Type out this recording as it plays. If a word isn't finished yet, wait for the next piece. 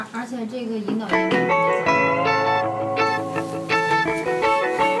起来这个引导页面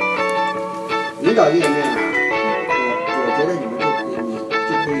引导页面啊，我觉得你们就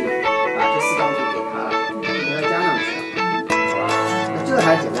可以把这4张图给他了，给他加上去了，好吧？那这还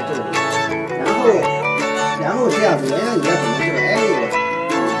整在这里，然后这样子，原来你要整在这个 area，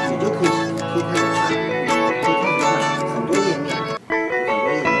 你就可以开始看，很多页面，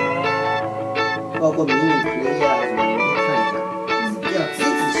包括迷你 play 啊什么，你都看一下，要仔仔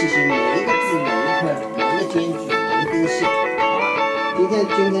细细每一个字、每一个间距、每一根线，好吧？今天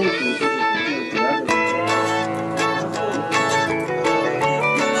你就是。